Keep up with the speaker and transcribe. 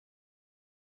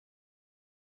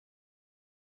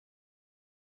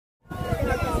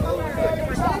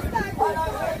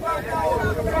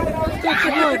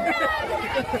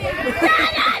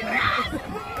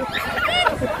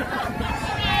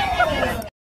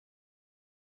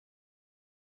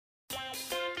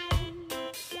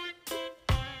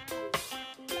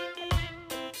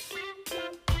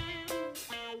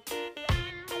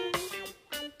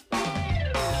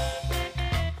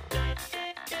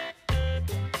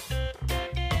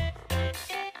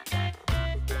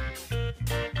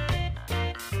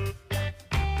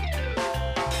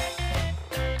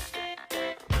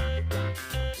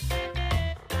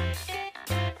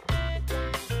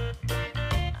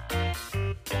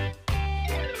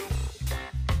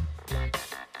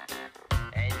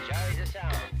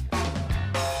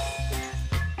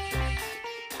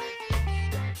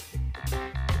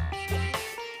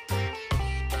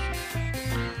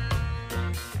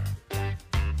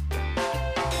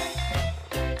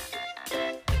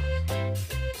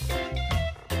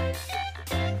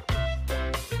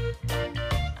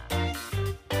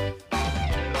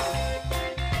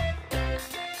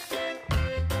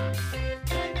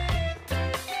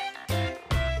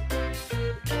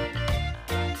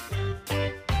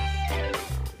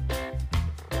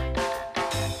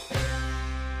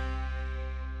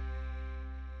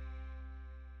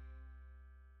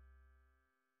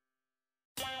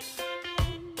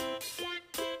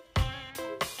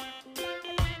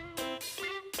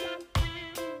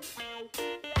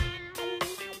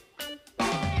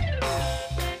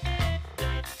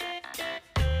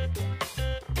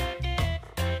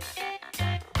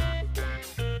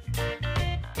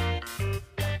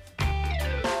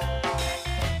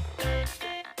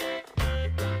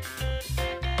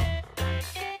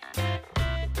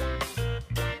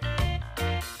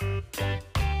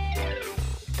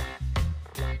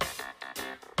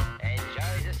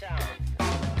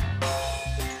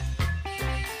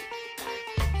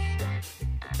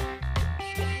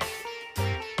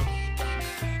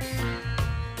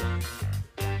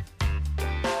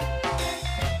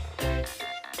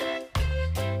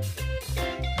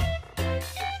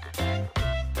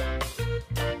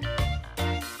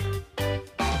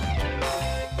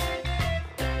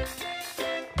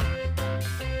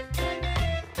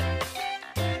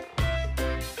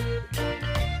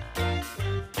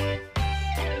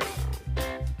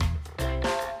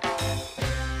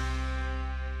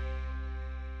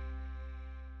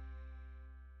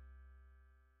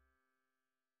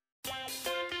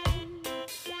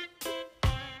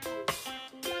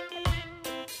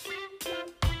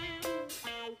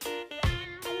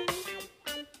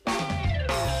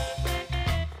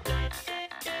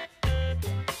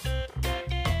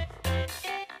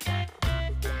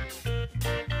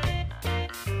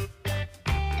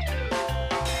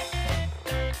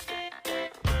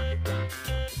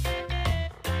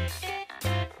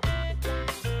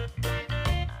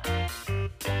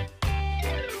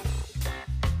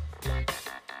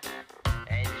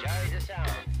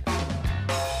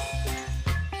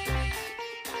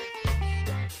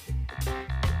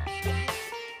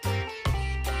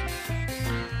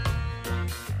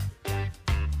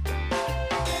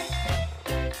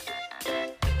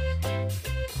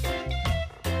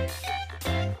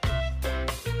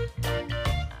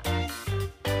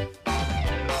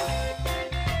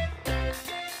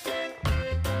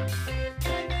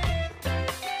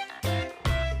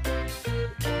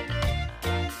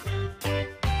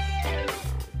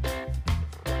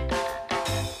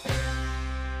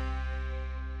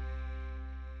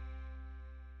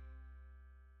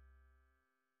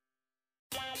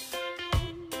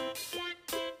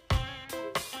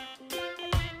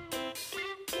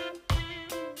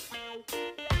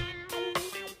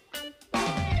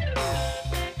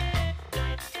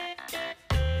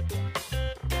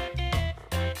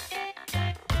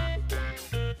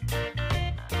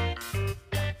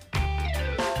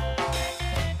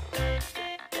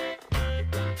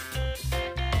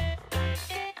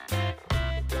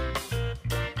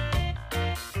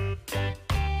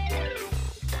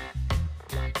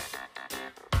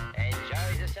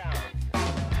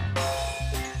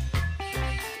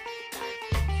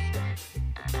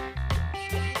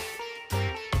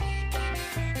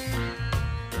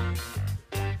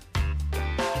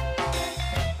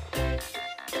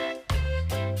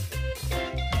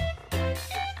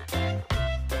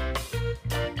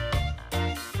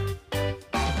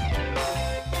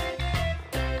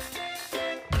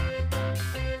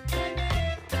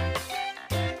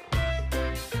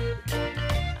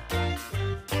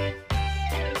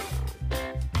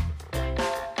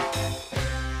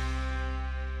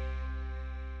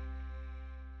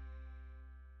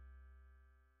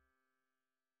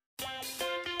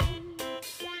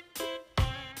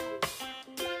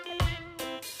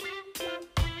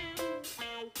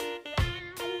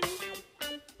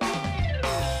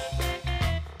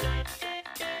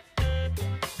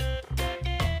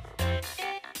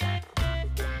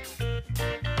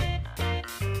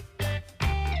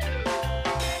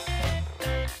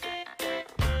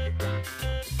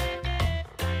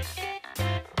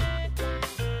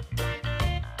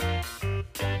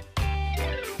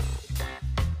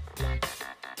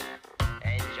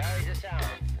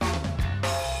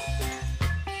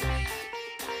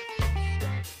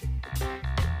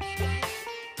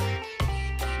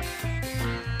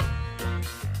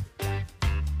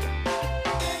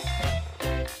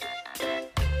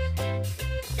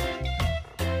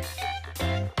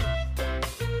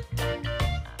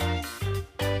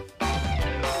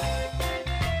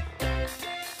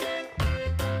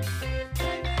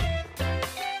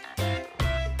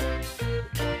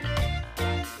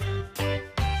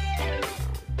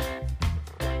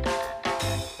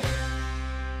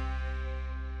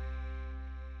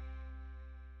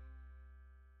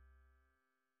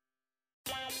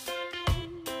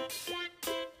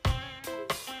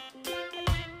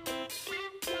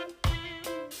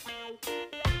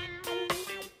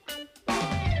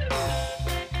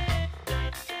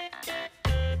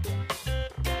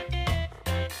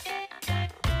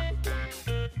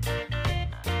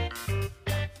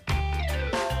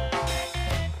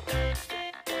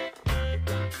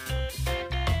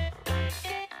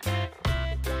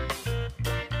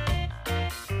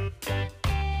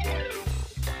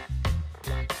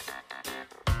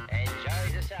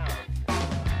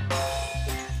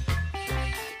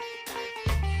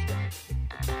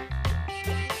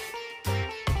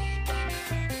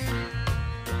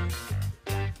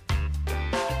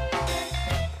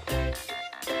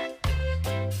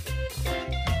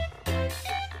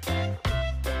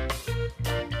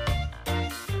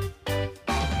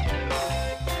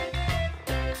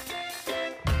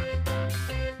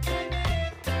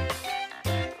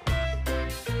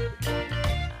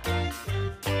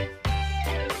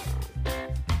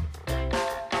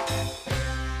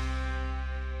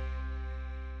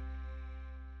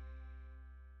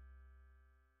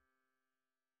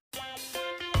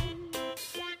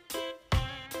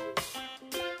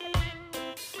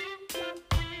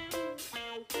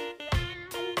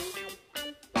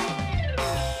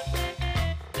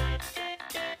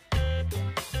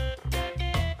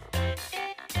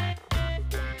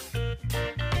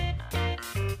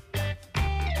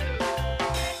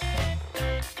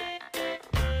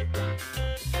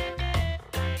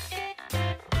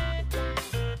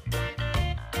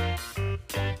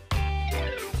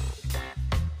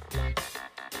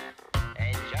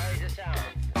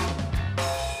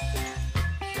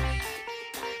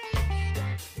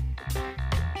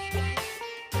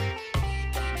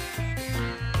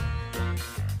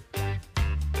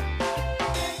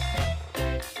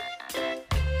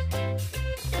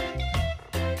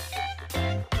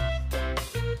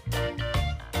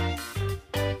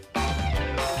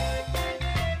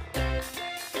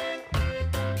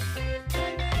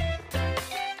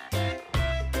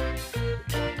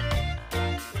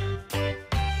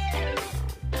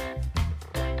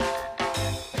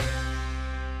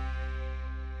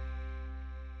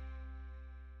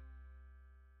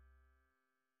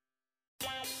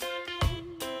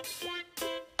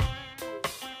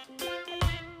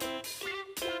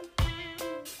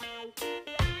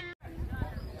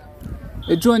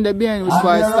The drone they're behind, which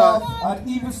part start? And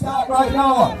even start right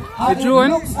now. The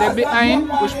drone they're behind,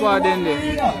 which part then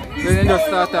they? Then they just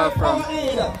start off from.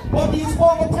 But he's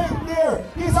overtaken there.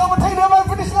 He's overtaken them on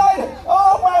finish line.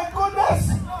 Oh my goodness.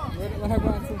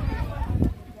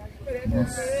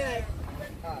 Yes.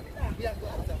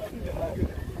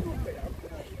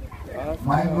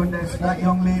 My goodness, that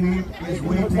young lady is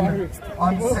waiting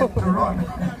on set to run.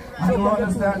 I don't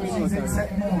understand, she's in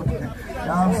set mode.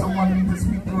 Someone need to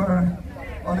speak to her,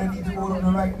 or they need to hold up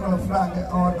the right color flag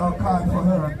or card for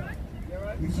her.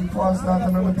 If she falls start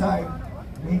another time,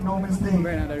 make no mistake,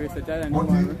 but it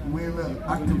will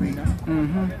activate.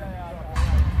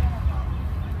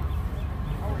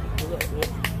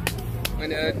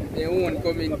 And they won't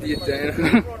come in data.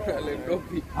 And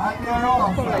they're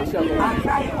off. And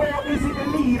Night-O is in the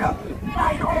lead.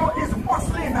 Night-O is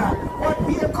muscling. But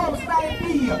here comes 9B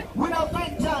with a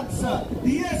vengeance.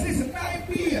 Yes, it's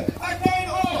 9B. And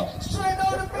Night-O straight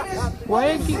out the finish. Why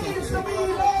it seems to be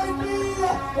 9B.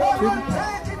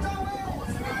 Take it away.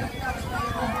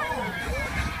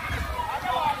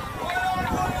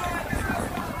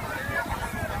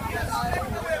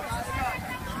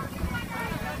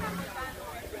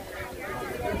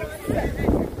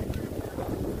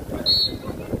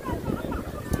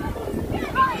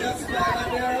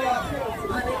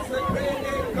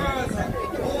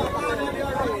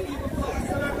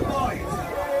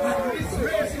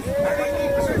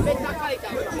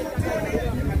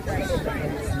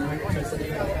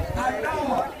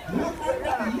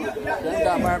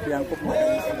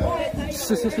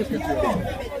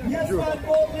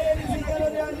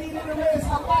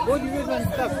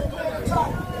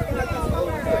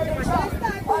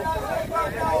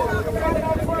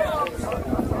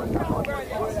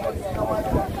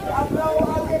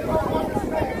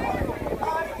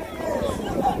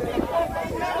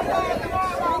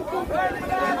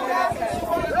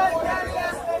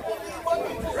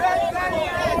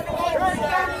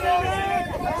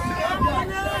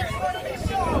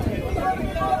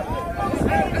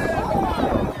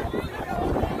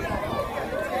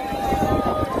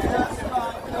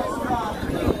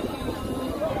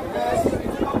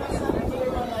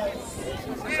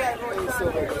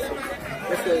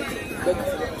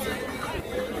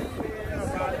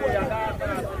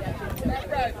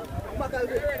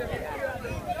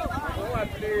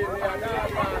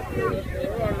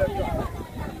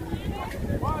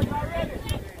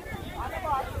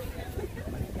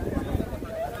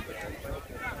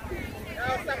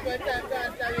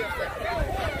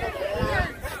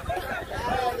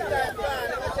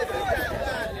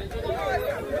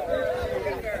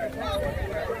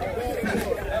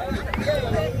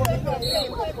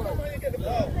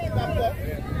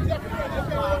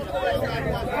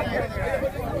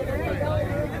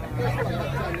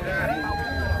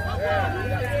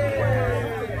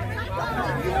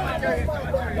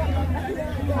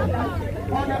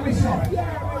 On a mission.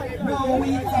 No,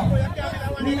 we are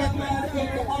man in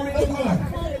the orange color,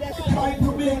 trying to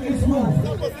make his move.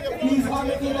 He's on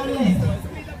the inner lane.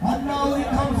 And now he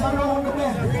comes around the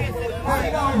bend.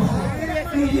 And now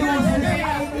he uses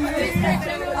his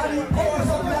and he pours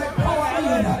up that power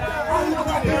in. And look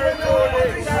at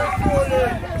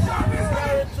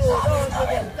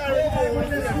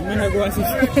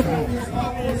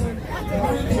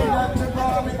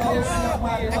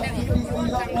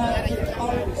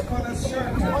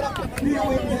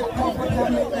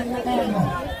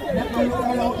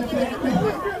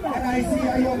and I see a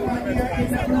young man here in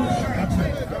the blue shirt.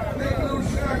 The blue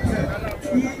shirt.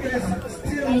 He is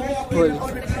still walking on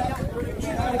the track.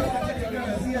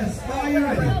 Yes, are you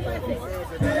ready?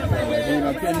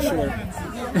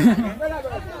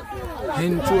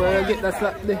 Into where I get that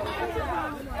slap there.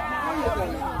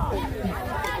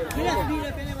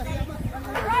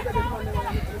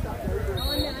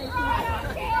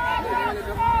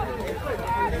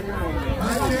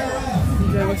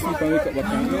 Jangan simpan dekat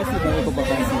belakang. Dia simpan dekat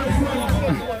belakang.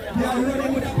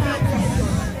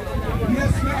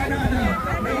 Yes, man.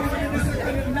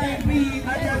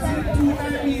 I can see two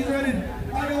enemies running.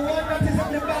 And the one that is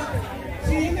at the back,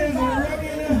 she is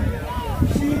running.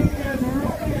 She is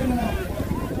running.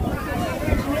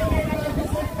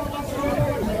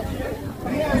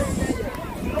 Yes.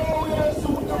 No, we are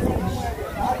soon to finish.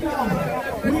 And now,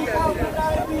 we have the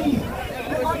 9B.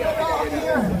 The underdog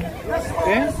here.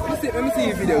 Okay, let me see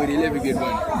your video with the 11 good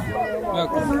one.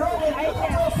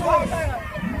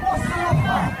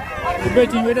 The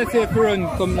betting whether say for run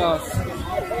come last.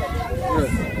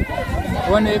 Yes.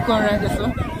 One day come right this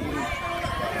one.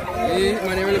 Hey,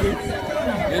 man, you really good.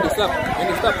 You need to stop. You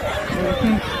need to stop.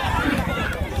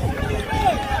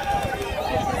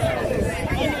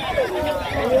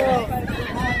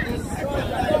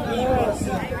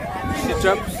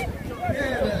 chops.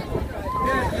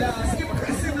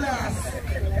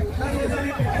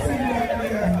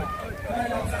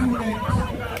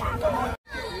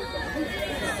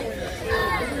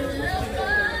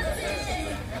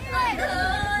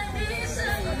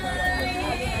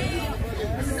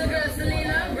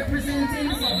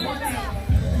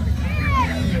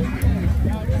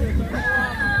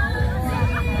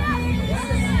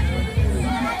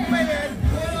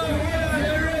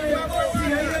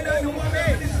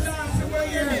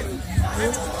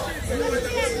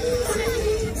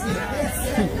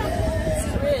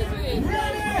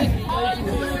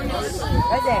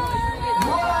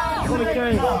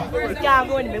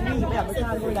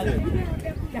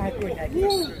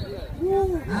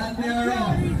 And they're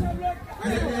off.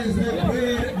 It is the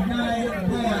grade 9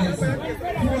 boys,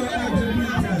 400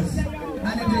 meters.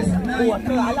 And it is 9B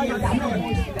in front.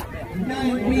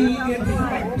 9B in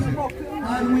front.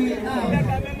 And we have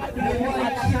the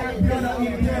white shirt brother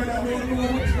in third. I don't know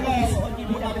which class.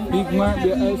 Big Mark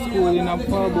High School in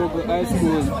Bogle High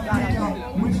School.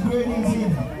 Which grade is he?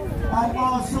 And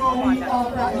also we have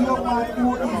that young man who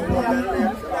is there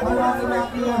around the back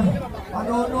here. I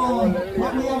don't know,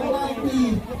 but we have 9B,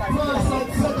 first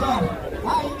and second.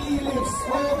 High knee lifts,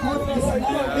 oh goodness,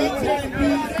 9B, take it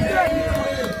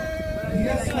away.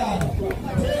 Yes, ma'am,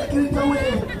 take it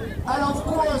away. And of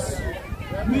course,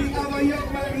 we have a young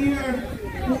man here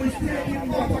who is taking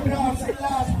photographs in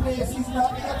last place. He's not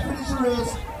going to finish the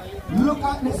race. Look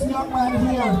at this young man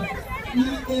here. He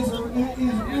is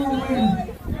moving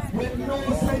with no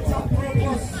sense of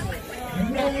purpose,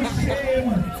 no shame.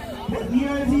 But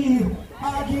here he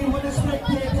arguing with the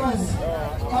spectators.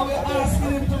 And we're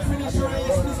asking him to finish the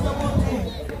race, Mr. Monty.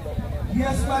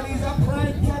 Yes, man, he's a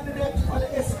prime candidate for the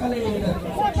Escalade.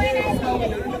 Look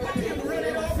at him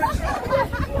running off the track.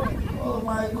 Oh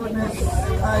my goodness,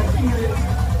 I feel it.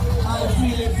 I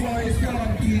feel it for his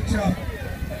young teacher.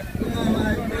 Oh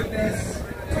my goodness.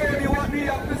 Tony, what do you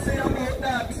have to say about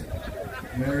that?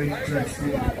 Very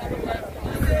interesting.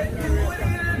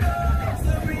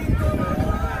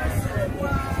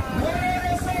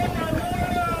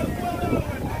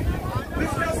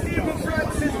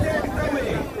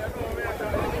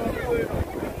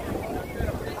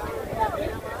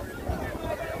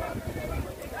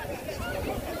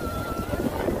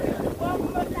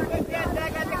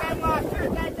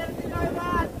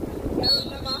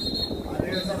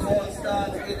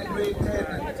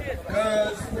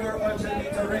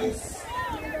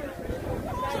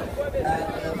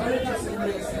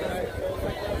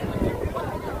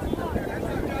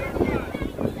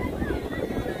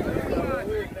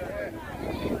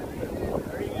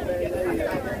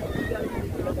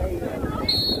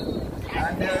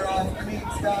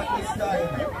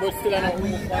 But still, I don't know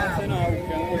how I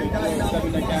can do it.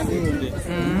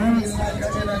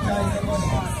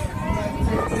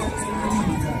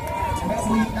 But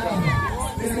we have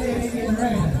the lady in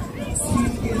red. She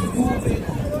is moving.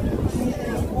 She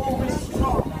is moving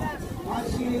strong. And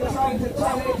she is trying to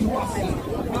challenge Wasi.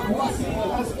 But Wasi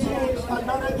has changed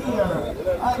another gear.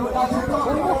 And as we talk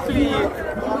about gear,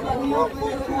 look at the young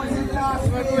lady who is in last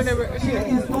place. She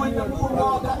is doing the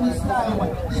moonwalk at this time.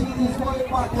 She is going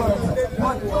backwards.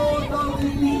 But all down the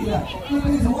lead, it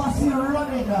is Wasi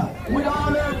running with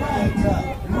all her might,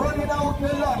 running out the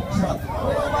lunch.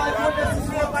 Oh my goodness, this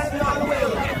is Wasi all the way.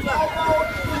 And now it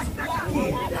is lucky.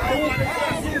 And it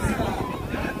passes.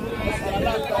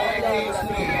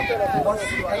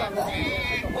 Wasi and lucky.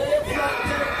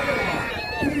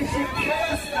 Finishing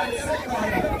first and second.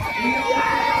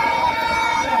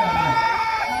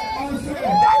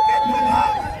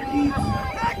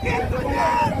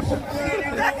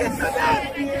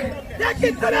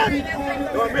 Get to that!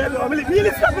 Really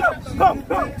stop it up! Come!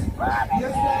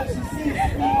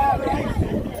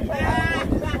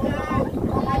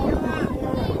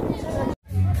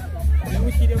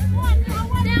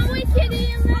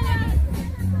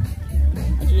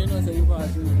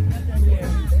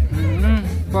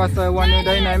 Pass I one in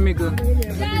dynamic. Jordan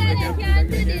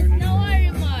can't do this, no worry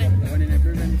man. Jordan!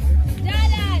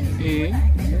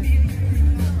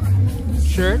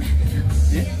 Shirt?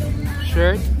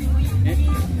 Shirt?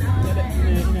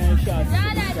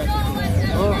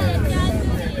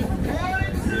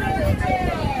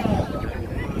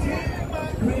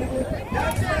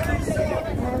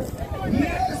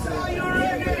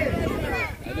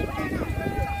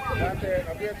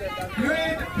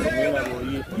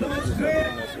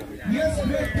 Yes,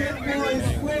 grade 10 boys,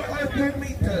 400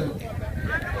 meters.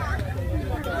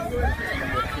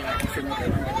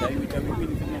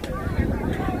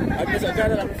 I guess I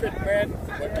got it, I'm a fit man,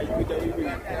 but I beat the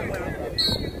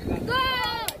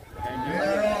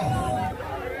They're off.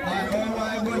 oh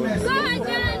my goodness. Go on,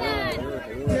 Jordan.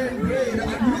 10th grade. And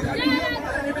look at the young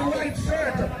man in the white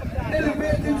shirt.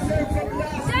 Elevate himself from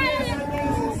last place and now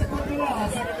he's in second to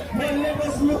last. Then let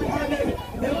us look at it.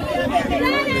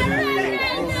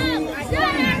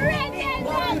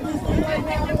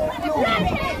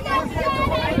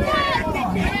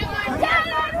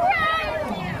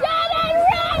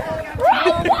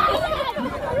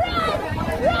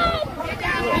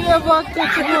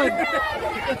 Back to good.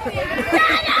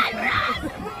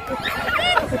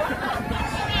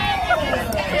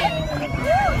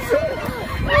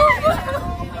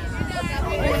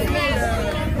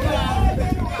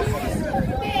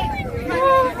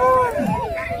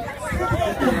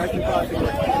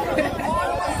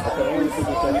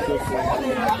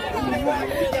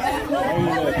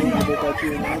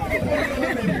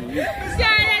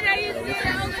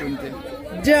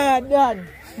 Jordan.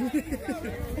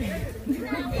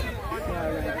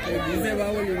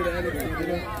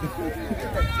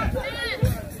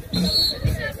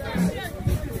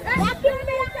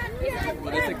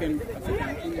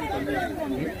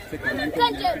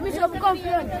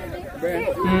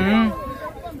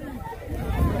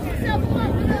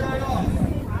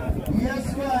 Yes,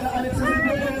 man, and it's a look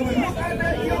at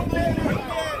that young lady.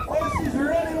 Oh, she's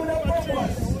running with a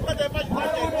purpose.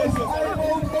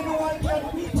 Almost anyone can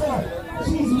beat her.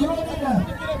 She's running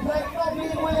like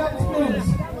Magdalene Williams.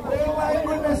 Oh my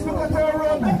goodness, look at her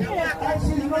run. And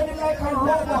she's running like a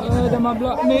robot. They might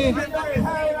block me. She's not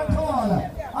tired at all.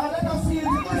 And let us see, it's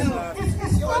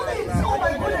Flemings. Oh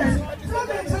my goodness.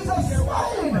 Flemings is a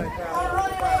smiling and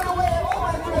running all the way. Oh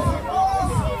my goodness.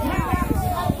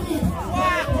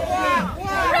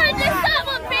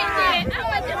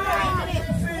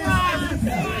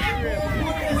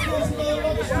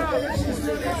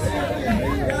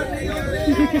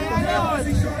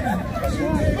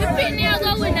 The Pitney will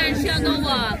go win and she'll go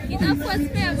walk. It's the first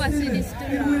me ever see this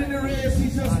story. You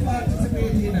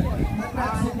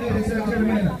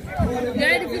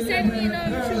ready to send me no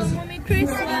show mommy Chris?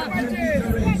 What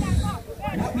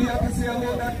do you have to say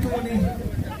about that, Tony?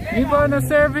 Me on the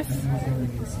service?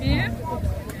 Yeah?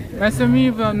 I said me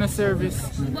on the service.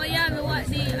 But yeah, me what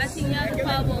the, I think you have to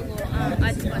call Bogle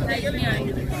advertise me and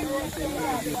you.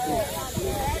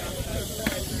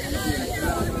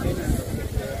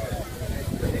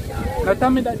 Now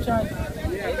tell me that chant.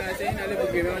 Yeah, I'm saying a little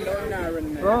bit on the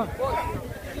run. Bro.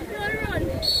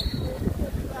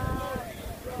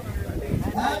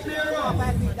 And they're off.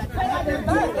 And the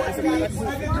two athletes, I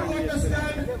get to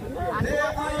understand, they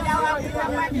are on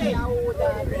the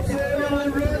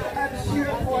 11 red and sheer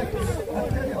points. I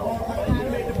tell you all, I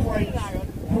accumulate the points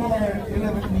for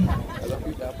 11 meet.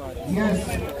 Yes.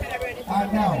 And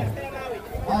now,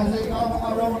 as they come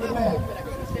around the bend,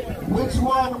 which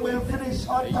one will finish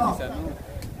on top?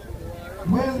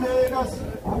 Will they just,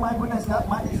 oh my goodness, that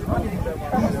man is running.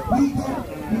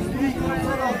 He's beating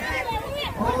fellow.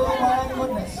 Oh my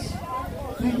goodness.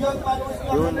 The young man was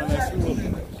not on the track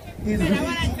team. He's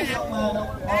beating the young man up.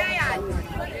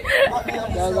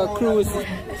 That's a cruise.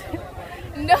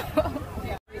 No.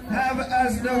 Have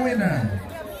as the winner.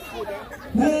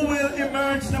 Who will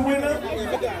emerge the winner?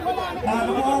 And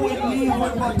who will leave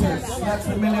with butters? That's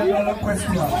the $1 million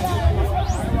question.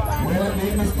 Will it be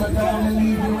Mr. Downey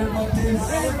leaving with butters?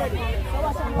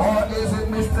 Or is it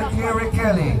Mr. Kerry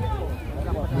Kelly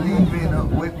leaving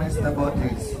with Mr.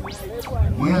 Butters?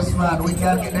 Yes, man, we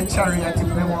can get the chariot if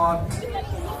we want.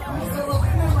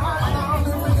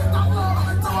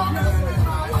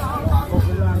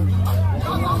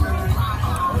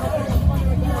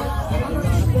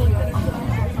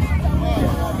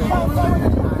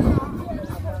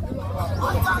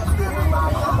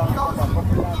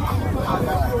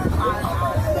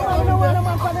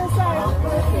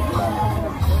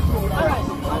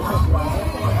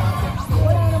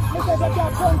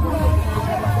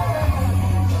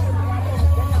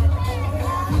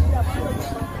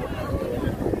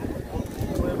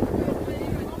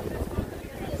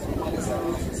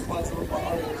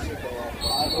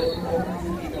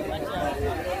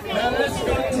 Now let's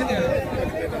continue.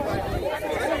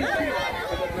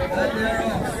 And they're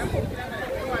off.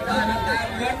 And I'm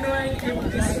wondering if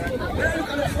this, we're looking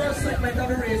at the first segment of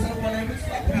the race. I want to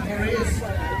stop the race,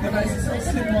 but I see some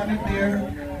slim one in there.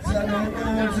 So I don't know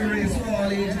what's the race for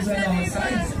all ages and all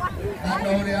sizes. And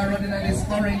now they are running and it's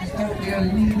orange out there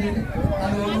leading. I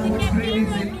don't know which green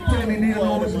is it. Tony, they don't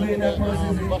know which lane that person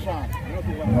is in.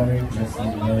 Very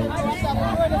interesting, very interesting.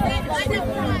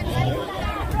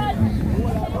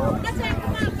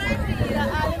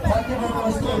 Thank you very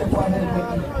much, Kelly, for helping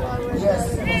me. Yes,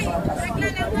 yes,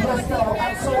 now.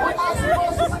 And so we ask the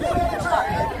horses to get on the track.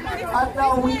 And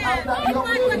now we have that young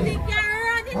lady.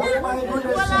 Oh my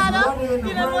goodness, she's running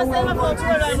very well.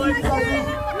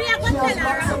 She has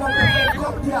maximum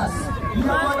cup gas.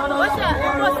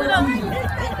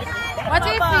 What's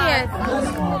your fear?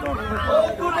 Oh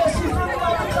goodness, she's running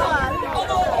on the track.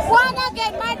 Wanna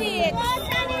get married?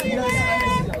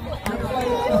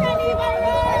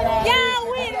 Yeah,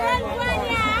 we run one,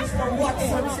 yeah.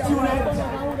 Watson student.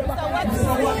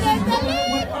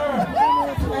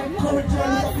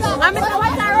 I'm going to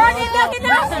watch her running down in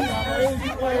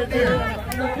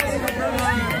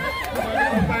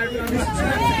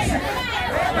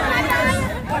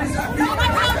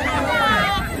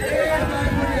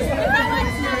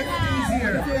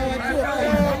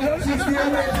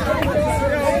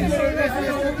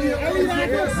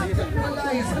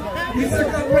It's a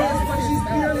good race, but she's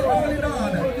barely holding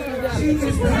on. She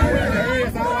is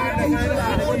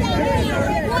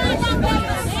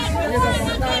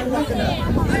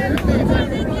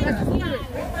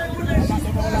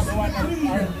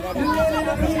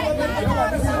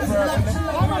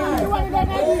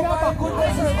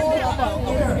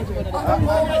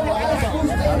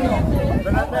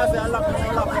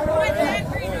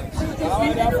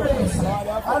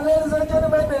and ladies and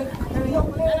gentlemen, the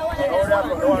young lady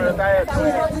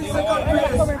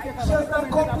she has not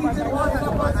completed one and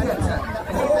a half yet.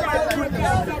 Oh my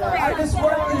goodness. And this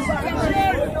one is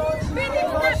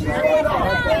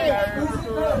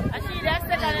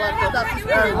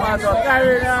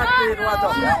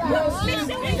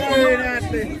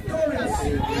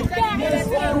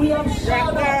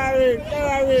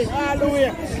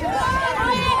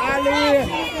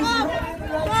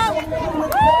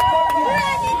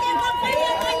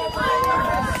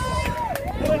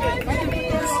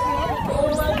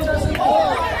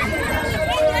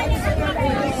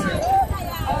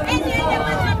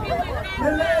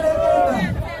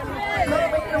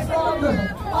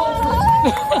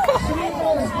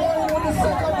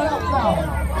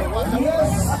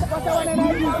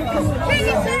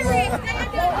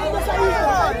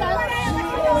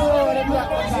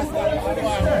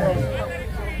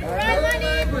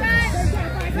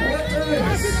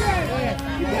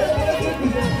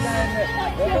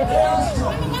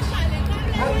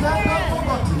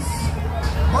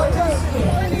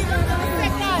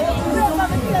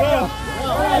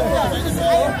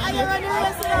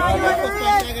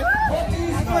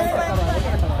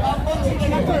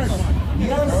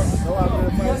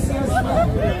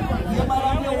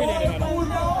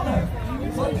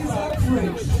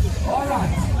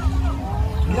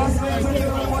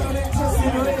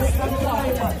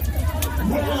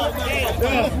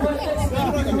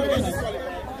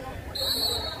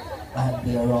and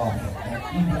they're off. And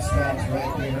even starts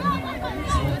right there.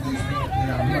 Some of these men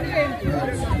are running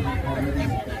birds already.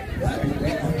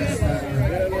 They understand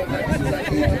that this is a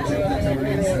major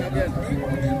race and not a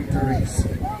 400-meter race.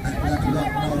 And that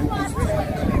lap now is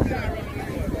trying to that one.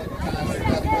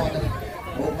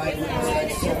 Oh my goodness,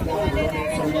 like someone running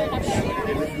so much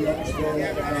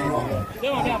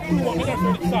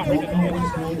when the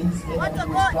lunch goes wrong.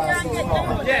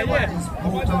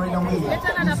 Motoring away.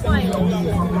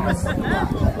 From the rest of the back.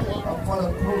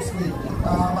 Followed closely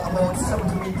about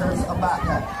 70 meters back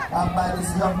by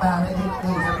this young man.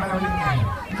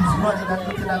 He's running and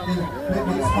looking at the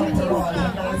monitor on.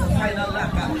 And now it's a final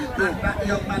lap. And that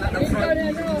young man at the front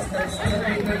is still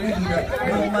in the lead.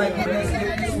 Oh my goodness, if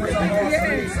this was a horse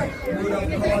race, we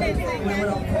would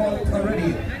have called it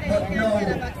already. But no,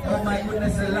 oh my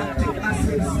goodness, the lactic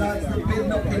acid starts to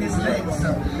build up in his legs.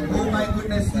 Oh my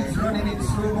goodness, he's running in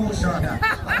slow motion.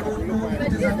 I don't know if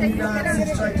it is a new dance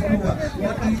he's trying to do,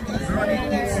 but he is running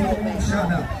in slow motion.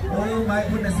 Oh my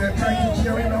goodness, they're trying to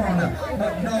cheer him on,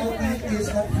 but now he is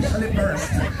officially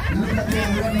burst. Look at him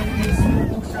running in slow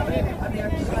motion, and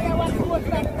they're trying to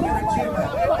encourage him,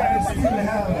 and still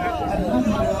have a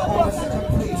lead over second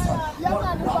place.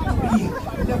 But not to be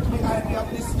left behind me of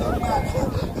this young man.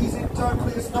 He's in third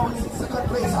place now, he's in second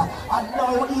place, and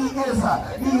now he is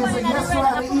yes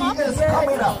man, he is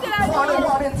coming up for the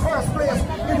one in first place.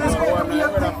 It is going to be a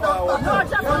big battle, and all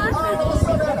of a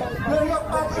sudden, the young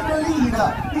man in the lead,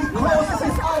 he closes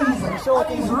his eyes, and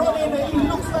he's running, he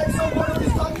looks like somebody who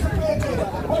is concentrated,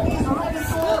 but he's running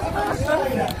towards the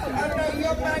side, and the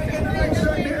young man in the next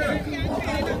right here.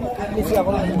 And he is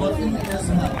following,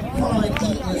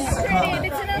 he is second.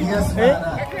 Yes man,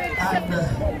 and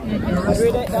the rest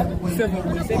of them will be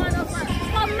with it.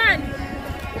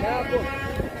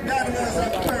 That was a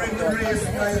very good race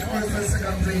by first and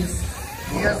second place.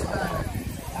 Yes, man.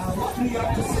 what do you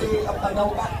have to say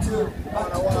about back to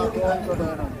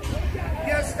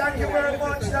Yes, thank you very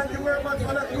much for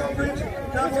the coverage.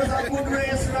 That was a good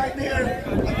race right there.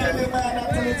 I tell you, man,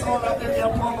 until it's all up in your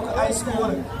Bogle High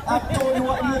School. I told you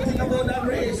what you think about that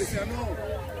race.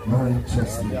 Very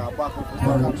interesting. Very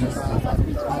interesting. I'm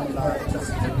very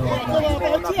interested to know that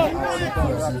the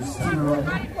person still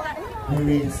running the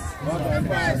race.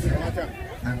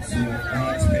 And so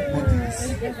I expect bodies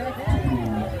to do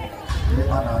the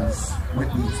honors with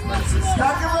these places.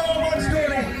 Thank you very much,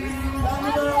 Tony. Thank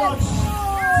you very much.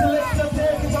 Selector,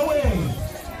 take it away.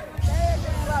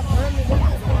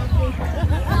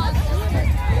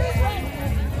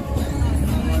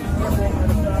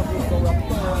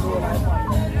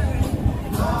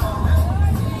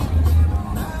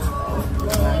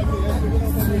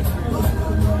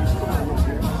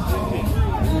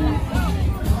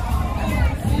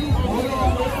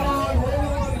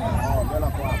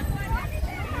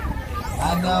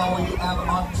 And now we are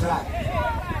on track.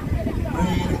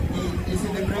 Grade 8, is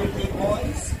it the grade 8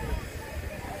 boys?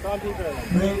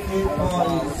 Grade 8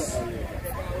 boys.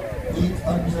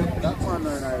 800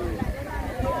 meters.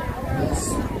 Yes.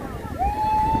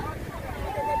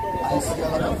 I see a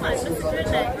lot of persons on the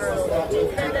track.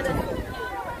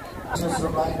 Just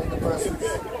reminding the persons.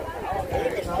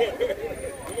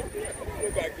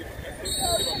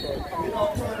 We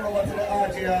don't turn over to the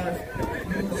RGR.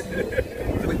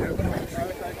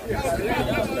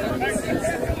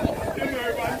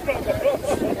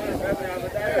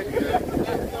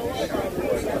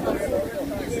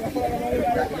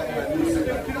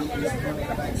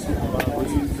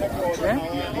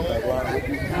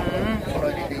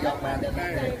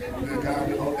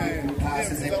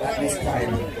 Passes it at this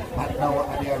time, and now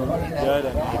they are running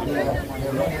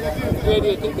Where do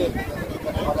you think they?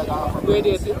 Where do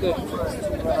you think they?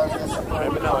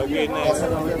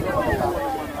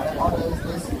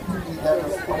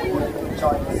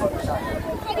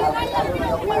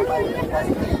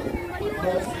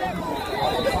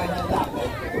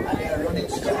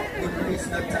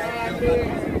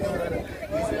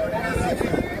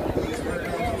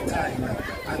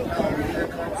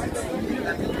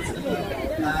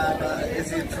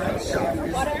 Is in front shop,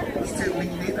 is still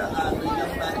leading, and the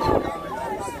young man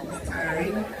is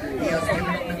tiring. He has given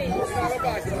up the post, he's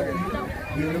back to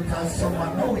he looks at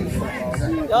someone, no, he finds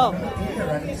there's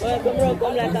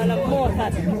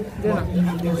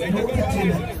no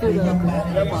catching the young man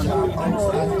in the shop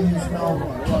as he is now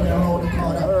coming around the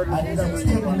corner, and he's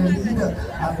extending the lead,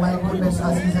 and my goodness,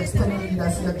 as he's extending the lead, I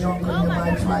see a jungle nearby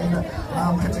trying to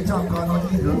catch a jungle on an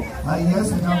eagle. Yes,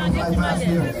 the jungle fly past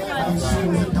here, and he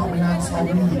shows the dominance of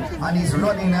me, and he's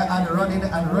running and running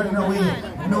and running away.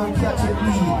 No catching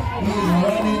me. He's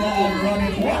running and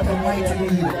running. What a mighty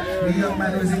lead. The young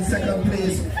man who's in second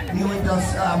place, he will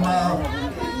just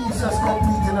he's just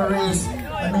completing a race,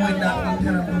 and knowing that he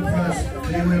cannot move first,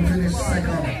 he will finish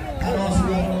second. And also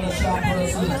we have another sharp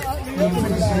person who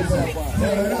finishes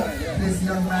third. This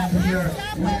young man here,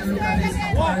 when you look at his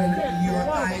apparel, your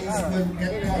eyes will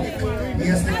get caught.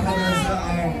 Yes, the colors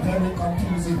are very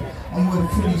confusing. He will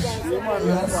finish in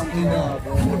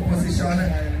fourth position.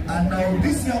 And now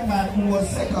this young man who was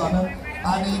second,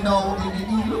 and he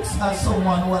looks as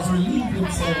someone who has relieved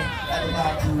himself at the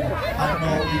bathroom, and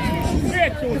now he finishes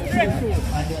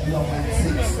and the young man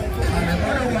six. And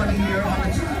another one here on the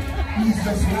track, he's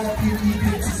just walking, he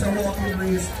thinks it's a walking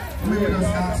race. We will just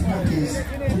ask monkeys to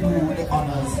do the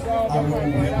honors and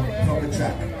remove him from the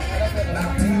track. Back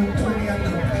to you, Tony and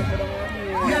company.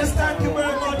 Yes, thank you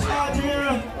very much,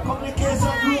 RGR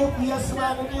Communication Group. Yes,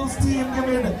 man, the news team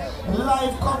giving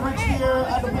live coverage here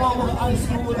at the Bogle High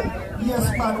School.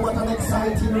 Yes, man, what an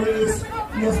exciting race.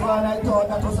 Yes, man, I thought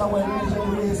that was a well-measured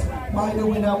race by the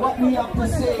winner. What we have to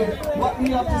say? What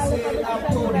we have to say,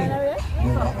 Tony?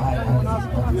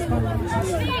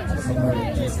 It's a very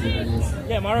interesting race.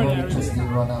 Very interesting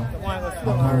runner. A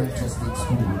very interesting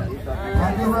school.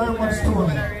 Thank you very much,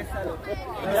 Tony.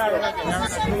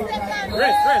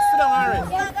 Rest, sit down, rest.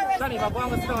 Sonny, my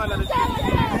bomb is sit down.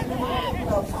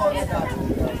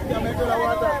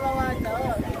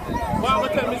 Why am I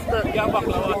telling Miss Burke, get back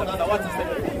to the water, because I want to say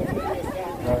it.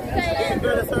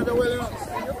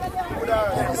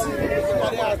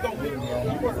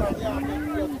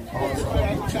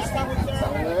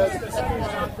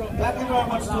 Thank you very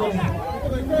much, Tony.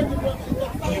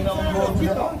 We now go to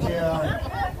the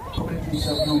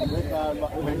communication group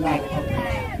with live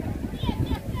coverage.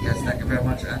 Yes, thank you very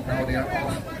much. And now they are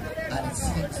off. And it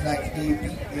seems like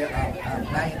they are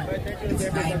 9. It's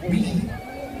 9B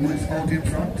who is out in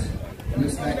front.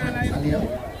 Looks like Natalia.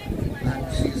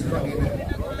 And she's running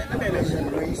a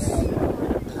measured race.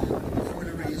 Before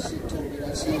the race,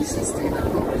 she's staying at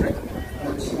home,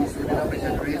 but she's living up in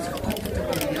the grades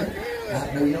comfortably here. And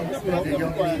the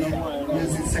young lady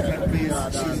is in second place.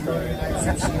 She's running like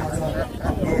since she has a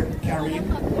burden carrying.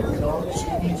 You know,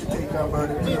 she needs to take her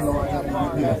burden to the Lord and leave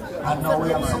it there. And now we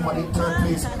have somebody in third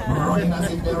place running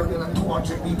as if they're running at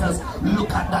 200 meters.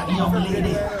 Look at that young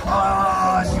lady.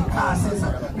 Oh, she passes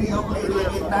the young lady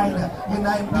in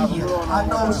 9B. And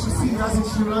now she sees as if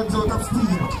she runs out of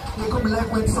steam. It could be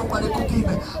like when somebody cooking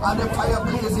and the fire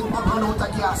blazing but run out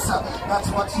of gas. That's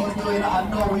what she's doing. And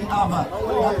now we have her.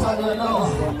 I tell you now,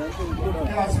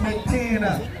 has maintained,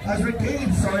 has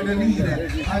regained the lead.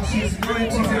 And she's going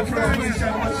to the first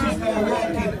position, but she's now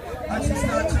walking. And she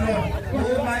starts to run.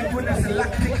 Oh my goodness, the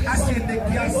lactic acid, the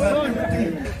gas and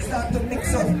everything start to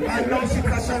mix up. And now she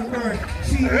crash and burn.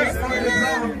 She is on the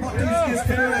ground, but is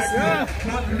the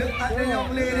rescue. But look at the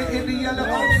young lady in the yellow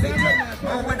outfit.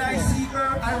 But when I see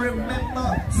her, I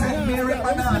remember St. Mary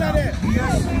Banana.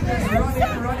 Here she is running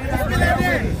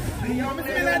away. The young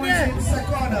lady was in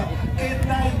second in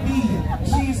 9B.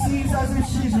 She sees as if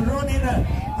she's running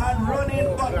and running,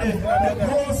 but the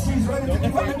course she's running to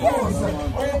give her the course.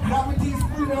 Oh, gravity's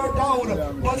pulling her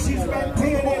down, but she's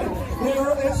maintaining.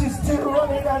 She's still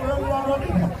running and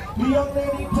running. The young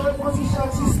lady in third position,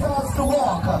 she starts to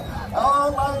walk.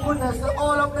 Oh my goodness,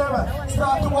 all of them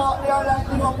start to walk. They are like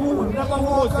Liverpool, never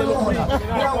walk alone.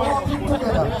 They are walking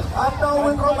together. And now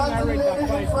we come back to the lady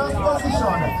in first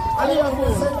position. And you have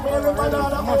St. Mary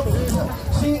Banana outfit.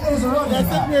 She is running.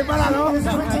 She is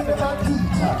gritting with her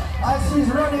teeth. And she's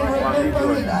running,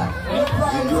 remembering the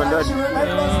prize that she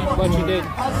remembers what she did.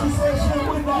 And she says she'll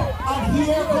win that. And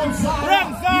here comes Zara.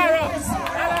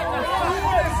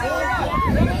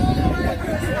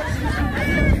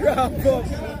 Run, Zara!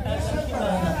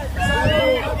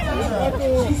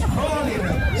 She's crawling,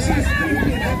 she's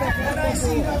screaming, and I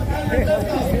see her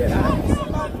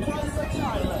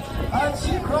and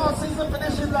she crosses the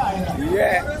finishing line.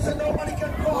 Yeah. So nobody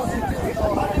can cross it. And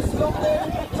it's young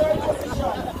lady in third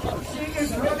position. She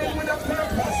is running with a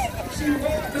purpose. She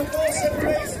won the motion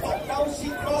race, but now she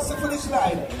crossed the finish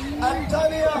line.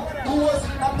 Natalia, who was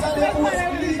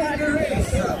leading the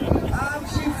race,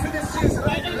 she finishes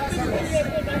like Lazarus.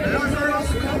 Lazarus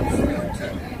comes out.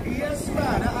 Yes,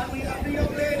 man. And we have the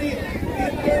young lady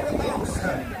in the house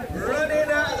running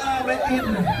in.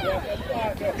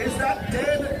 Is that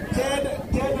dead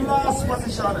last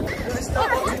position? Mr.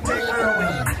 Bogle, take her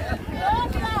away.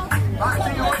 Back to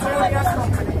your Australian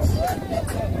company.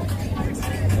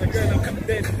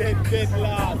 Dead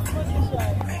last.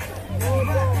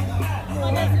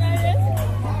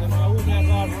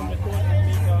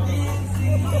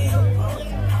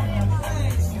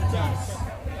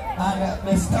 And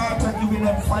they started giving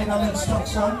them final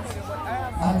instructions.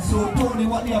 And so, Tony,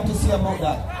 what do you have to say about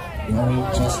that? Very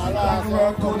interesting. Thank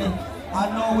you, Tony. And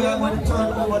now we are going to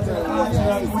turn over to the archery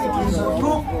and recreation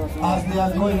group as they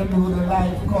are going to do the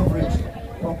live coverage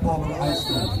from Bogle High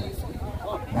School.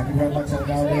 Thank you very much. And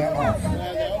now they are off.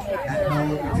 And now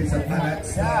it is a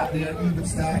balanced start. They are even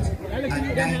start. And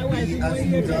 9B, as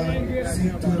usual,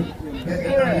 seem to get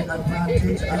the early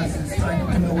advantage as it's trying to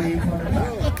pull away from the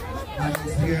back. And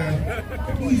it's here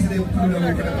easily pulled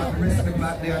away from the back. The rest of the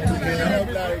back they are together.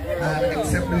 And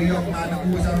except the young man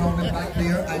who is around the back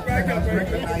there, I cannot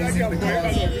recognize him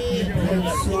because he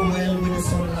blends so well with the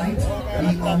sunlight.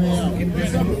 He almost looks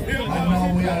invisible. And now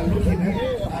we are looking at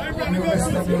the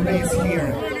rest of the race here.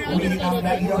 We have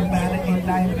that young man in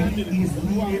 9B. He's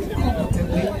leading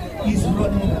comfortably. He's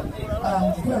running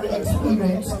very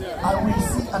experienced. And we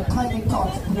see a tiny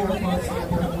tot here for us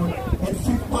in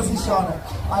fifth position.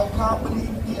 I can't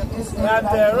believe he is in that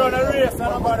run a race and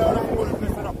nobody on the pool.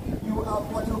 You have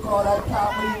what you call, I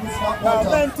can't believe it's not better.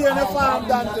 Maintain the farm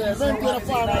down there. Maintain the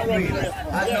farm and run race.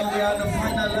 And now we are the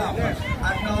final lap.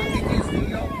 And now it is the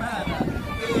young man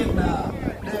in the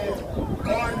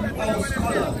garden house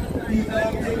color. He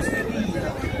now takes the lead.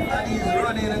 And he's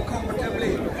running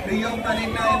comfortably. The young man in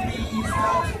 9B is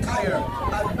now tired.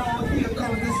 And now here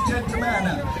comes this gentleman.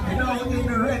 You know, in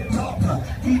the red top.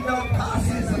 He now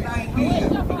passes the 9B.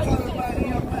 Followed by the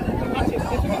young man in the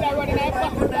red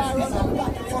top.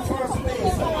 For first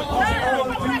base. All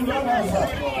three runners.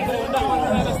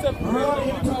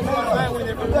 Running together.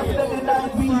 Definitely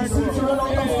 9B seems to run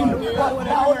out of speed. But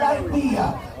now 9B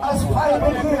has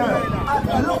finally here. And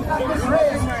look at this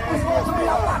race. It's going to be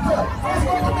a battle. It's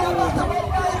going to be a battle with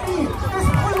 9B. He's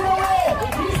pulling away.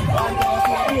 He's pulling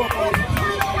away. He's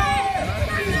pulling away.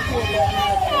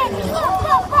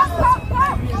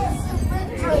 This is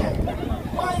victory.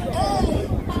 My early.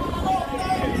 Oh,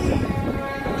 9B. Oh,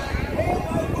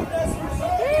 my goodness.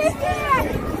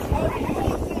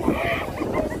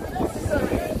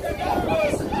 Results.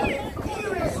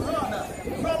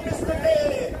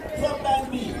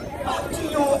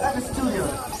 at the studio.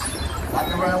 Thank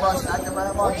you very much, thank you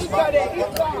very much.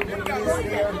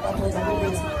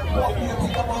 What do you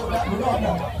think about that run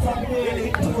from Bailey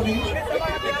to the...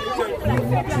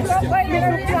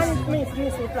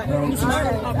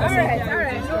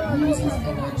 He used his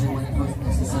energy when it was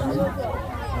necessary.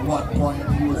 At what point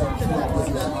he was in full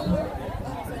position.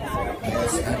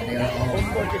 Yes, and they are all.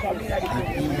 And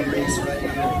in the race right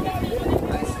now,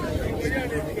 I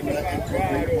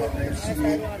see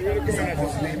is a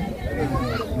Muslim.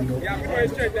 We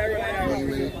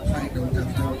will find out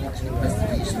after watching the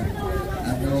investigation.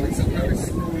 And now it's a very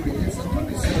slow race, a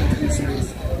very slow pace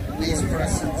race. These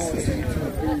persons seem to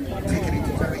taking it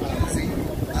very easy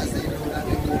as they know that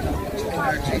they don't have much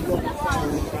energy to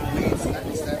waste at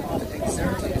this time, to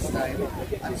exert at this time.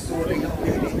 And so the young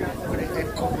lady with the head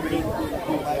covering, oh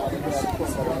my goodness,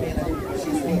 she's running,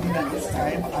 she's leading at this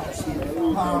time, and she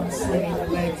arms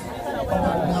swinging legs up and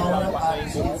down, and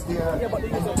she's there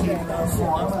maintaining her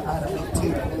form and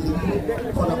maintaining the lead,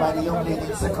 followed by the young lady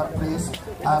in second place,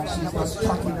 and she's just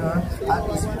tracking her at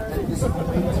this moment, and she's just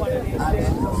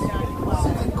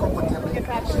sitting comfortably.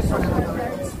 She's running on the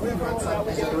experience and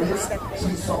measure race.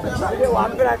 She's from the track team,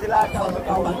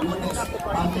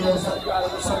 and there's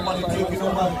somebody taking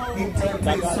over in third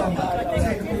place from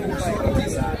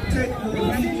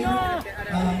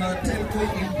Tempo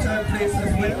in third place as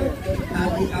well, and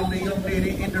we have the young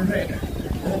lady in the red.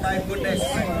 Oh my goodness,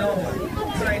 now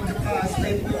trying to pass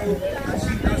Tempo, and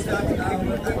she does that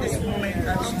at this moment,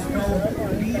 and she's now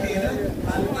leading.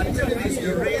 And I'm telling you,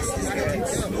 the race is getting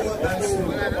slower and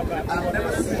slower. I've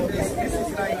never seen this. This is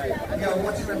like you're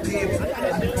watching a tape,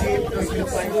 and the tape just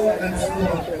gets slower and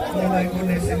slower. Oh my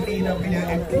goodness, the lead up in your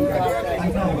head.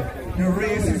 And now the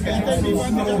race is getting so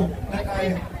slow that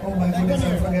oh my goodness, I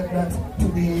forget that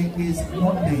today is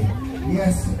Monday.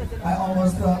 Yes, I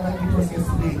almost thought like it was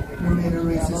yesterday. The way the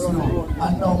race is slow.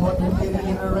 And now what the lady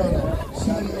in the red,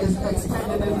 she is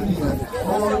extending the lead.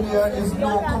 Oh, there is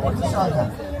no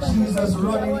competition. She's just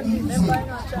running easy.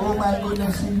 Oh my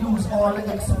goodness, she used all the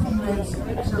experience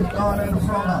she's garnered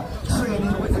from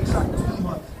training with the track team.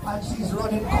 And she's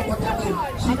running comfortably.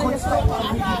 She could stop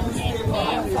and read the newspaper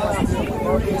as the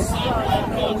race. And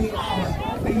now we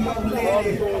have the young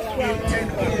lady in 10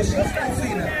 years. She's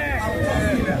touching her. I'm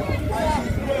touching her.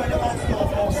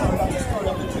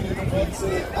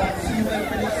 And she will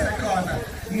finish second.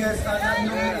 Yes, and that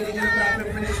young lady is going to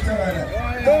finish third.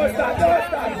 Don't stop.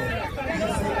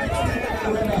 Yes, the extended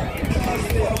winner.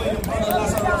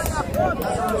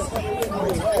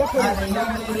 And the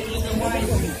young lady in the white,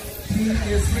 she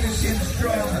is finishing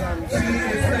strong. She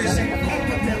is finishing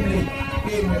comfortably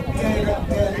in dead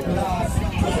last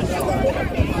position.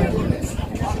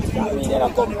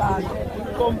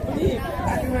 Complete.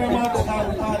 Thank you very much,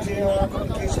 RJ, our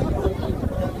communication group.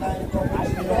 I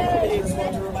just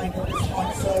want to remind you of the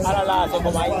sponsors.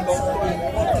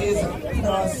 What is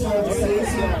our services?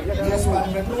 Yes, ma'am.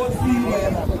 We're not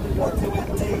female. What do we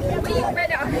take? Yes,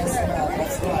 ma'am.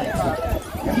 That's right.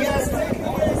 Yes, thank you.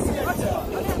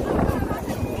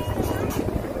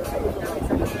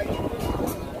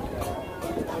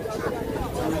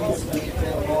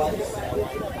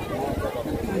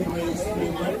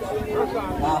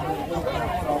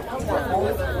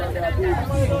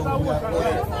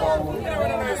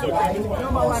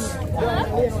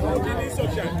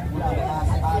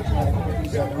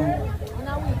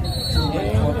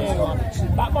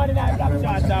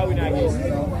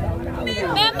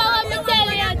 Remember what we tell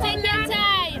you, take your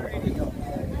time.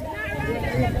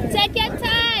 Take your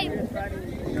time.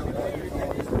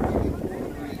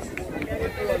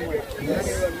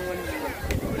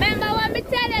 Remember what we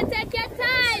tell you, take your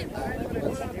time.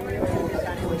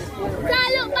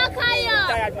 Can't look back at you.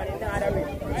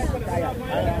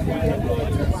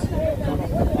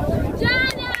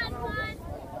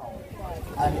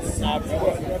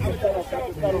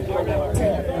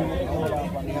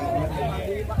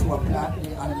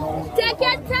 Take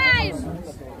your time.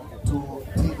 To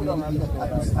take the lead at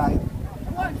this time.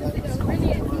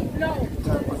 No.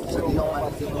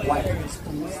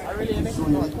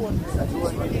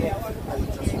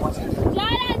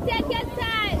 Jordan, take your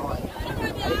time.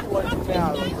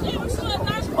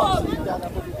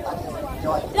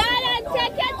 Jordan,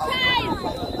 take your time.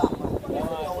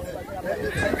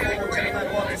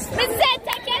 We said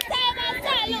take your time and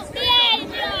start look behind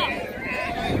you.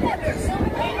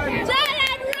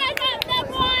 Jordan, run up the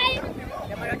boy.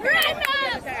 Run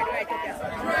up.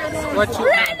 Watch it.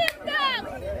 Run him down.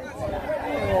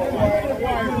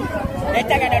 Let's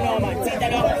take it down, man. See that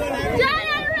down.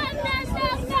 Jordan, run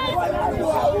them down.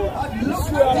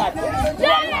 Sure that.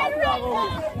 Jordan, run them.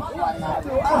 Jordan,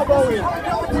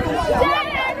 run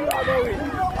them.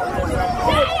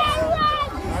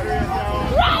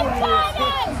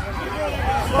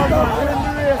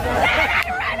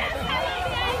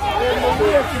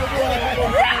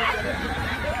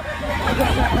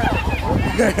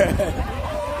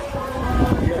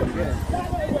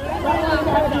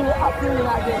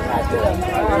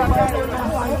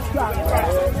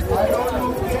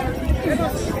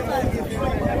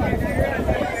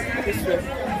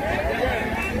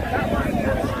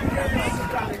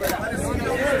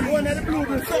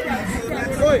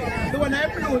 The one I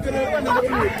blew to the one that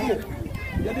blew too.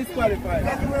 You're disqualified.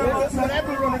 So I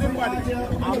blew on the body.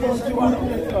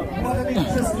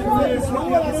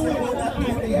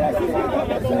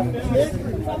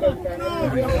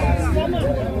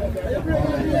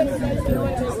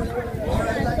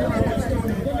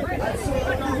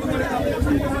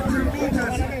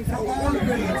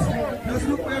 Just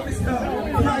look where we start.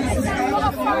 Price is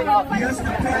out. Yes, the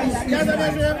price is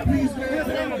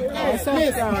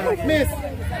Miss.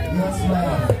 Yes,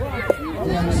 ma'am.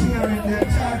 They are cheering, they are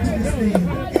chanting his name.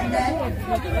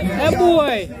 Hey,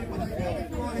 boy.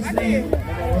 His name.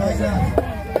 Like that.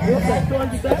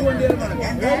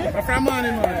 From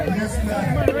morning, man. Yes,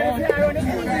 ma'am.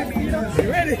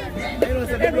 Ready?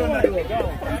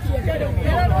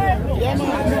 Yeah,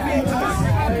 man.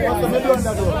 What's the middle on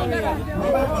that door?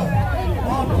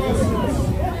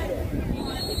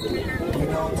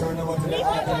 Turn over to the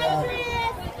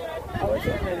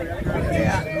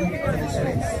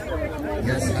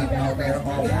yes, and now they're off.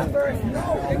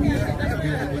 Now we have to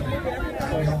deal with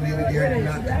young lady there.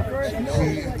 She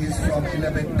is from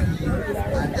 11P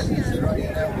and she's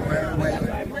running very well.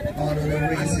 Although the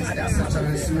race is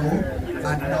exceptionally slow.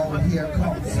 And now here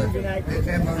comes the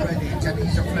ever ready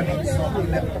Janisha Fleming from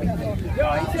 11P.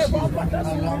 And she's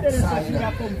running alongside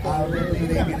our lady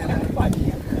in 11P.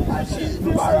 And she's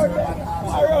and asked her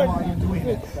what are you doing?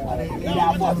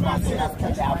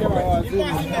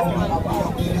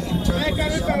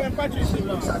 And she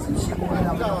looks as if she won't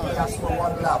have just for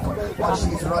one lap, but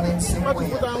she's running same way. And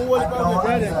now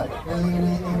as the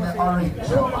lady in the orange,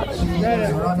 she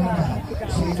is running.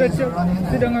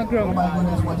 Sit down on ground.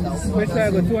 Which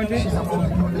side go 200?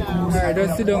 Alright,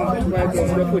 just sit down. Right, go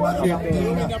put straight down.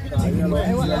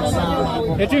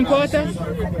 You drink water?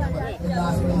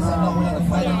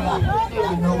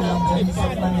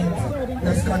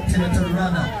 Let's continue to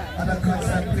run at a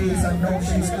constant pace, and now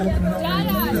she's opening up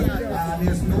the lead.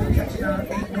 There's no catching her,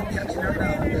 ain't no catching her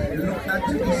now. Look at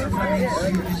Janisha Fleming,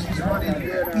 she's running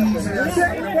easy as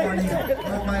in the morning.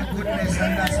 Oh my goodness,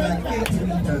 and that's like 80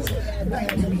 meters,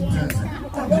 90 meters,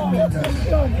 100 meters.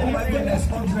 Oh my goodness,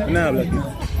 100 meters,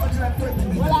 120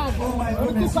 meters. Oh my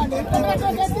goodness, and it's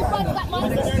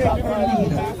taking her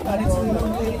lead, and it's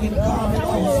in calm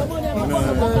house.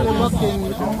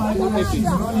 Oh my goodness, she's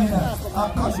running a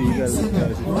complete race in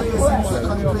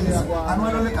second place. And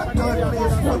when you look at third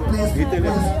place, fourth place, fifth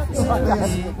place, sixth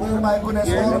place, oh my goodness,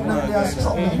 all of them, they are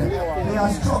struggling. They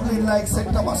are struggling like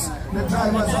St. Thomas, the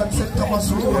drivers on St.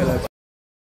 Thomas Road.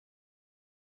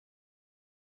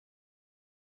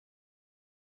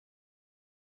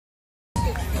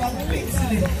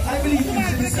 I believe if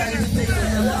she decided to take a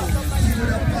lap, she would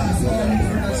have passed all the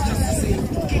runners just to say,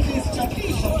 it is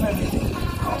Janisha Fleming.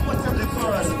 Comfortably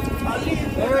for us.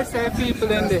 There are some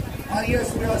people in there. And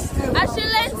yes, we are still. And she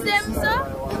lets them, sir?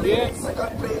 Yeah.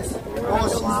 Second place. Oh,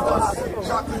 she's just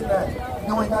shocking there,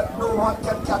 knowing that no one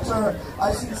can catch her.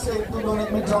 As she said, don't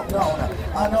let me drop down.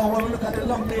 And now when we look at the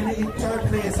long lady in third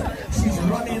place, she's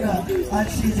running and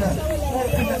she's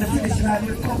walking at the finish line.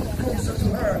 You come closer to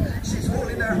her. She's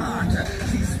holding her heart.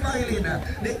 She's smiling.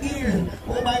 The ear.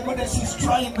 Oh my goodness, she's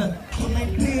trying to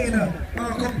maintain her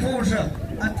composure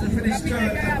and to finish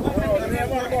third. Oh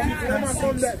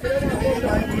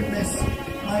my goodness.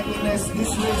 My goodness,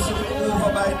 this race will be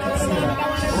over by next year.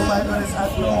 Oh my goodness, I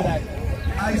know.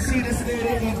 I see this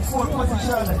lady in fourth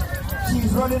position.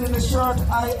 She's running in the shirt,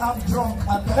 I am drunk.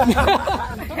 And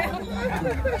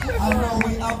now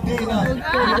we have Dana.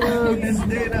 Miss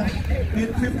Dana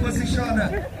in fifth position.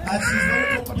 And she's very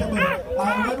comfortable.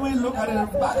 And when we look at the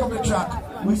back of the track,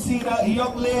 we see that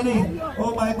young lady,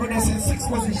 oh my goodness, in sixth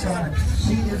position.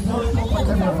 She is very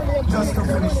comfortable just to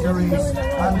finish the race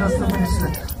and just to finish to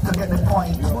get the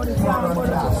point for her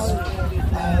class.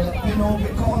 You know,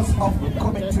 because of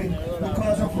commentary,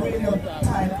 because of radio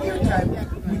time, airtime,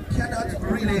 we cannot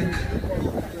really.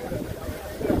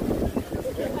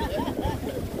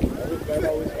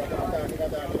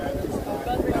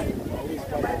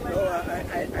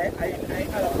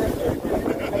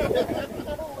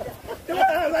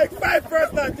 Like 5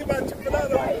 first time, but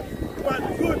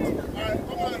good.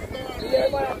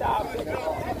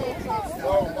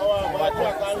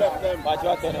 Look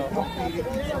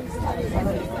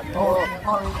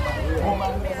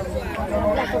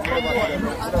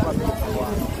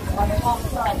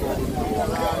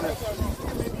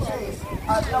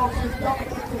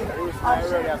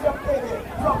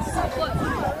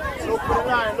for the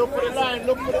line, look for the line,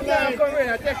 look for the line. Come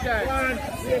here, take time.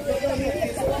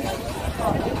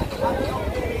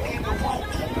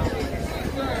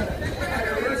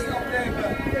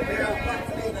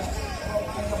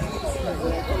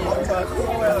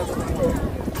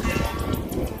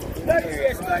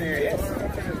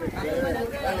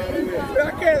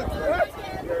 Raquel, what?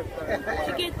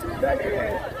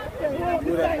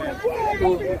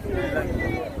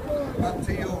 Up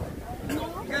to you.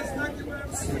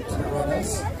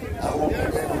 Runners, I hope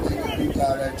that everything will be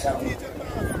clear and channel.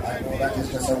 I know that is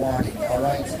just a warning,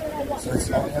 alright? So it's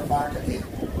on your marketing.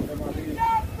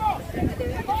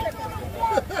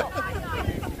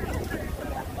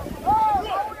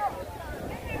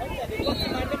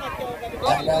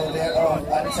 And now they're on,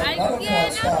 and it's another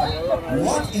false start.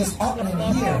 What is happening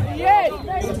here?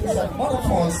 It is another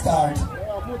false start.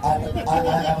 And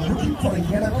I'm looking for a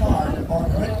yellow card on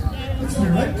red. It's the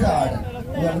red card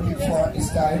we are looking for this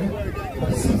time. But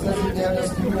it seems as if they are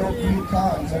just giving out green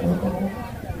cards. I don't know.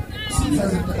 It seems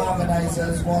as if the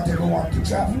organizers want everyone to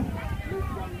travel.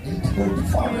 8 to go to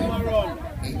foreign.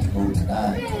 8 to go to 9.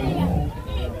 Oh.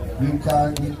 Green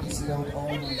card will be issued out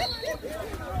only.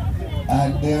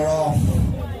 And they're off.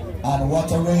 And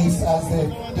what a race as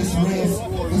this race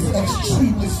is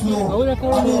extremely slow. I don't know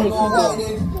why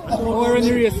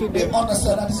they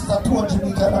understand that this is a 200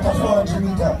 meter, not a 400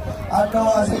 meter. And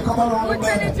now as they come around the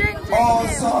bend, all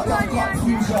sorts of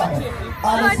confusion.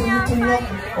 And it's a little young,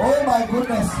 oh my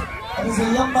goodness. And there's a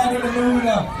young man in the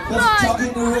marina just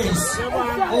jogging the race.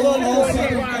 All sorts of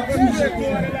confusion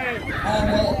here. And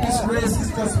this race is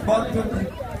just bumping.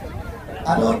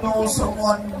 I don't know,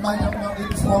 someone might have not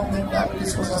informed them that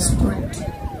this was a sprint.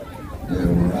 They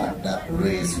ran that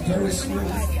race very slow.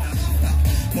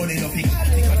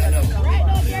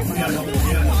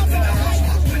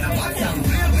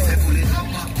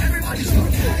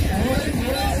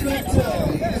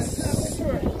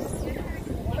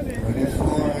 Ready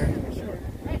for...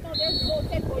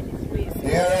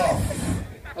 They're off.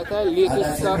 I thought little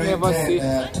stuff never see.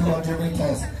 200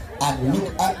 meters. And look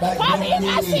at that young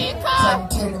lady from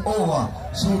 10 over.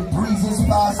 She breezes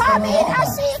past everyone. And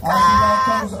she now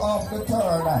comes off the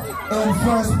turn in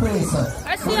first place.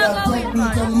 With a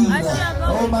 10-meter lead.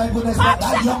 Oh my goodness, that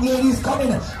young lady is coming.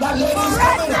 That lady is coming. Oh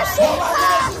my goodness, she's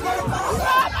going to pass.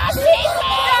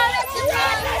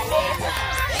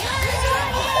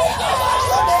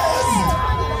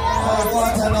 Oh,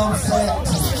 what an upset.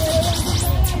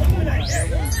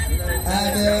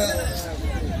 And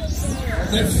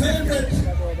the favorite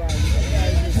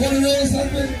for the race has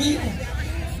been beaten.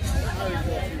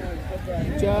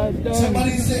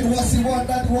 Somebody said, what's the one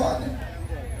that won?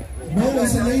 No,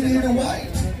 it's a lady in the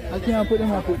white. I can't put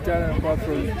them up with Jordan up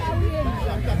front.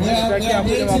 I can't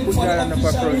put them up with Jordan up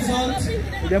front.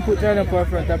 You don't put Jordan up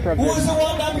front, that's problem. Who's the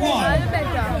one that won?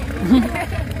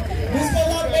 Who's the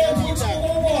one that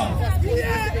won?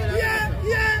 Yeah.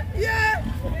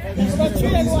 He's got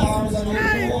his arms and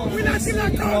We're not in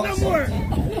that town no more.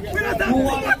 We're not that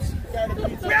much.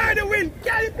 We are the win.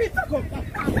 Carry pizza cup.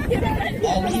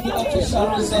 And he got official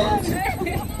result.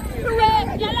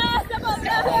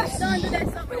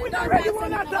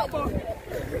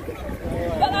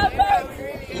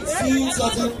 It seems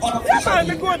as if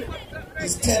unofficially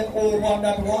it's 10-01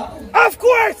 that won. Of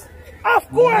course!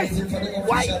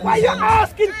 Why you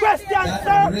asking questions,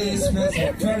 sir? Race was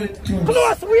very close.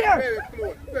 Close where?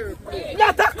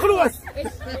 Not that close.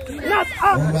 Not Oh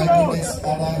up my close. goodness,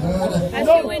 and I heard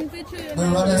the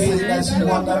runner say that she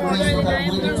won that race without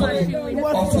waiting for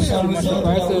the official result.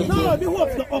 No, the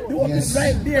hope's not up. The hope is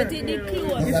right there. It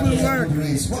will work.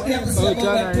 What do you have to say about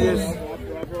that, Tony?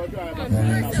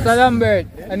 Salambert,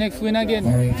 the next win again.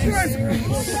 Very interesting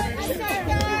race.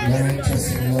 Very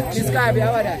interesting. This guy be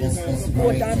over there.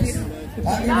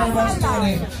 Thank you very much,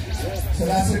 Tony. So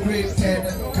that's a great 10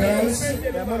 girls.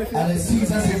 And it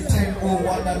seems as if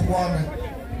 10-01 that won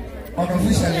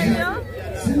unofficially.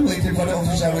 Still waiting for the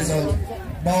official result.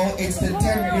 Now it's the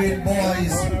 10th grade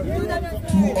boys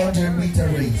 200 meter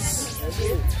race.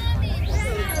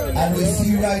 And we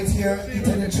see right here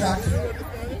into the track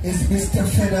is Mr.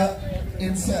 Feder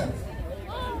himself.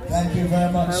 Thank you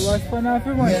very much.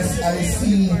 Yes, I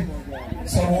see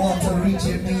some water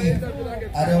reaching me.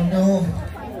 I don't know.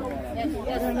 And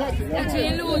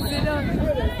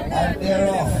they're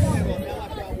off.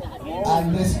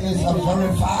 And this is a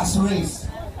very fast race.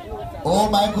 Oh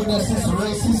my goodness, this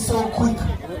race is so quick.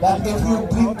 that if you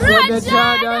blink Brother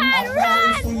Jordan. and that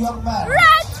is the young man.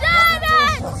 Run,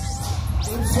 Jordan!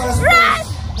 In first place.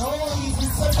 No, he's in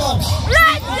second.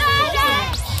 Run, Jordan!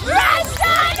 Run,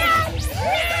 Jordan!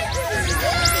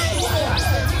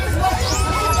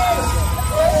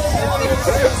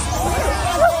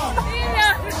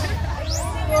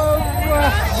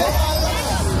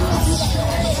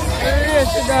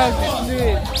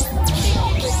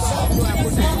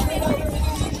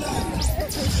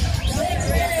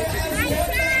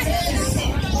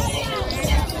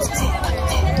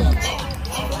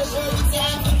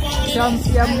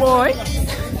 Champion boy.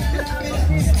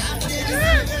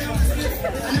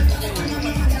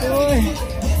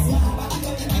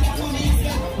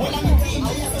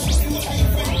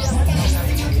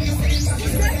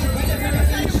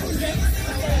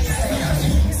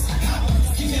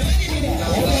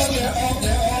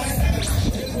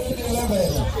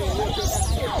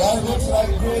 That looks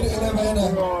like grade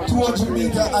 11, 200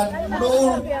 meter, and no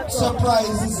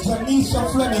surprises. Tanisha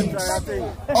Fleming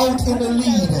out in the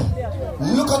lead.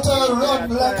 Look at her run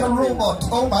like a robot.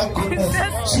 Oh my goodness.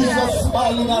 She's just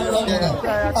smiling and running. And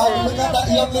look at that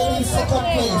young lady in second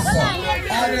place.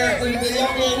 And the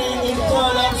young lady in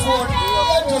third and fourth.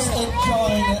 They're just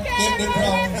enjoying in the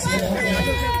grounds, you know.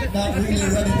 They're not really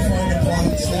running for the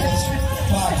points. They're just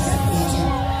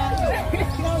participating.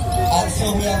 And so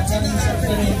we have Tanisha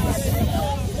Fleming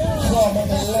from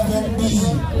 11B.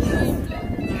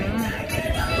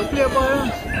 Okay, boy.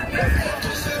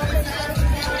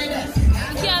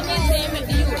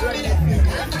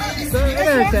 So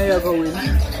anything you go win.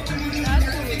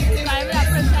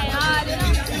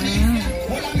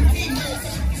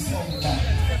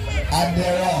 And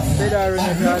they're off.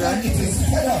 And it is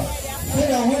Feather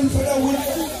win.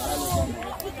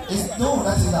 No,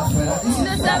 that is not Feather. This is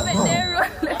Feather. No.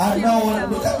 And now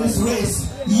look at this race.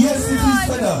 Yes, it is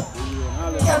Feather.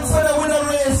 Can Feather win a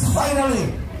race finally?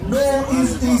 No,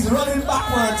 he's running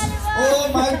backwards. Oh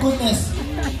my goodness.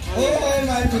 Oh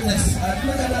my goodness. And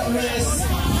look at that race.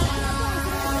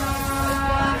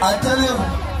 I tell you,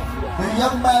 the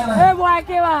young man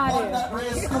won that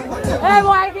race comfortably.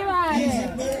 He's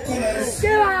in no colors.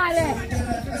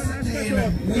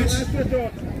 Which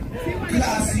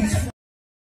class he's